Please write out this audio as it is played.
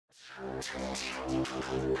Hi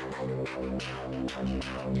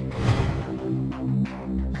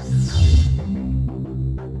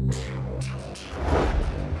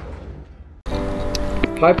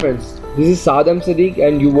friends, this is Sadam Sadiq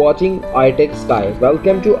and you're watching iTech Sky.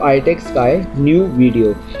 Welcome to iTech Sky new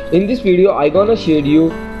video. In this video I gonna share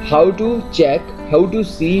you how to check, how to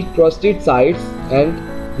see trusted sites and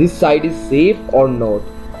this site is safe or not.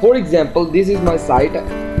 For example, this is my site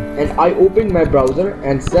and I opened my browser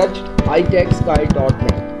and searched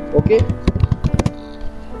itechsky.net. Okay.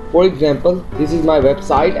 For example, this is my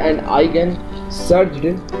website and I can search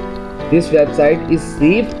this website is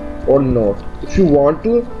safe or not. If you want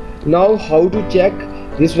to know how to check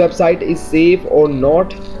this website is safe or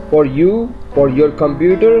not for you, for your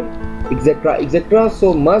computer, etc.,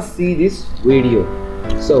 so must see this video.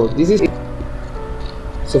 So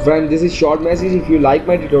friend, this is short message. If you like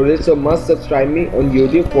my tutorial, so must subscribe me on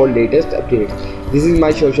YouTube for latest updates. This is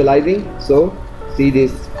my socializing, so see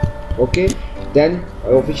this. Okay, then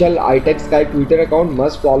official iTech Sky Twitter account,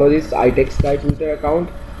 must follow this iTech Sky Twitter account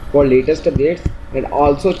for latest updates. And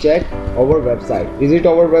also check our website, visit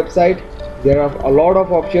our website. There are a lot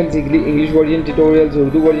of options: English version tutorials,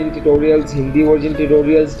 Urdu version tutorials, Hindi version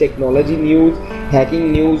tutorials, technology news,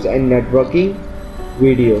 hacking news and networking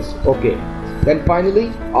videos. Okay, then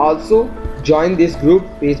finally also join this group,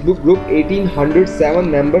 Facebook group. 1807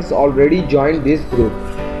 members already joined this group.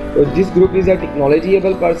 So this group is a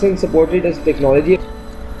technology-able person supported as technology.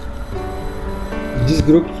 This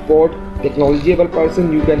group support technology-able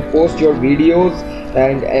person. You can post your videos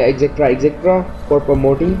and etc. for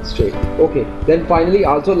promoting straight. Okay, then finally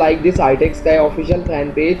also like this iTech Sky official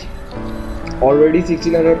fan page. Already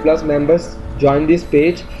 1600 plus members join this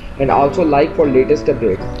page and also like for latest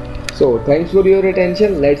updates. So thanks for your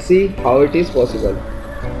attention. Let's see how it is possible.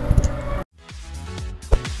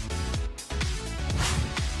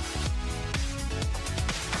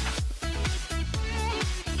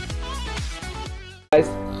 Guys,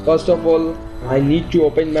 first of all I need to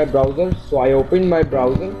open my browser, so I opened my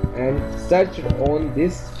browser and searched on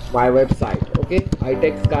this my website. Okay,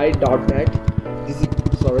 itechsky.net. This is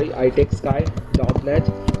itechsky.net.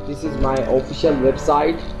 This is my official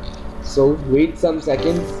website. So wait some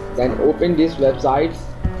seconds, then open this website.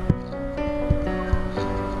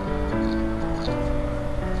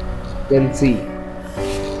 Then see.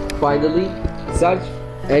 Finally search,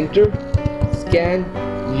 enter, scan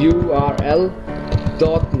URL.net.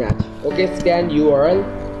 Okay, scan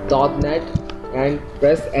URL.net and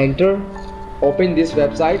press enter. Open this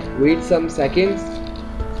website, wait some seconds,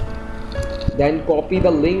 then copy the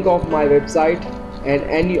link of my website and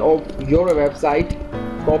any of your website,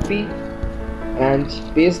 copy and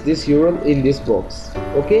paste this URL in this box.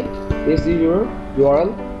 Okay, paste the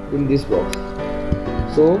URL in this box.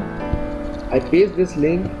 So I paste this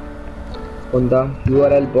link on the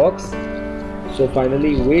URL box. So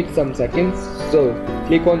finally wait some seconds, so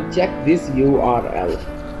click on check this URL.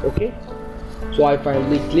 Okay, so I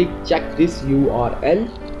finally click check this URL.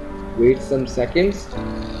 Wait some seconds.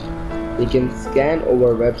 We can scan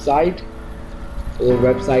our website. Our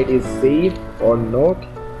website is safe or not,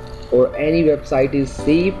 or any website is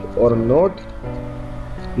safe or not.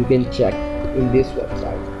 You can check in this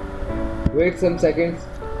website. Wait some seconds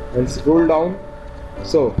and scroll down.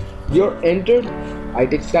 So you're entered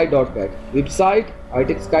itechsky.net website,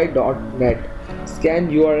 itechsky.net, scan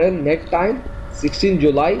URL, net time 16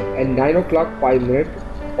 July and 9 o'clock 5 minutes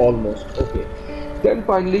almost. Okay, then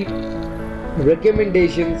finally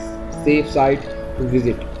recommendations, safe site to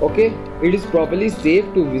visit. Okay, it is properly safe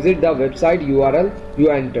to visit the website URL you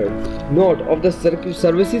entered. Note of the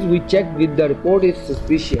services we checked with the report is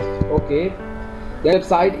suspicious. Okay, the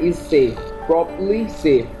website is safe, properly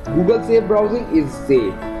safe. Google Safe browsing is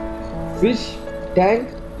safe. Fish tank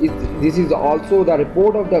is, this is also the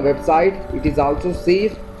report of the website. It is also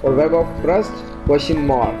safe. Or web of trust ?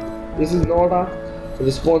 This is not a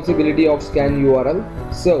responsibility of scan URL.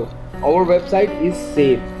 So our website is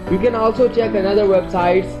safe. You can also check another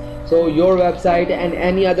websites, so your website and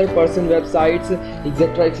any other person websites,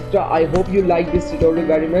 etc. I hope you like this tutorial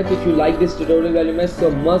very much. If you like this tutorial very much, so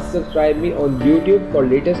must subscribe me on YouTube for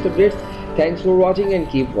latest updates. Thanks for watching and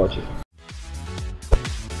keep watching.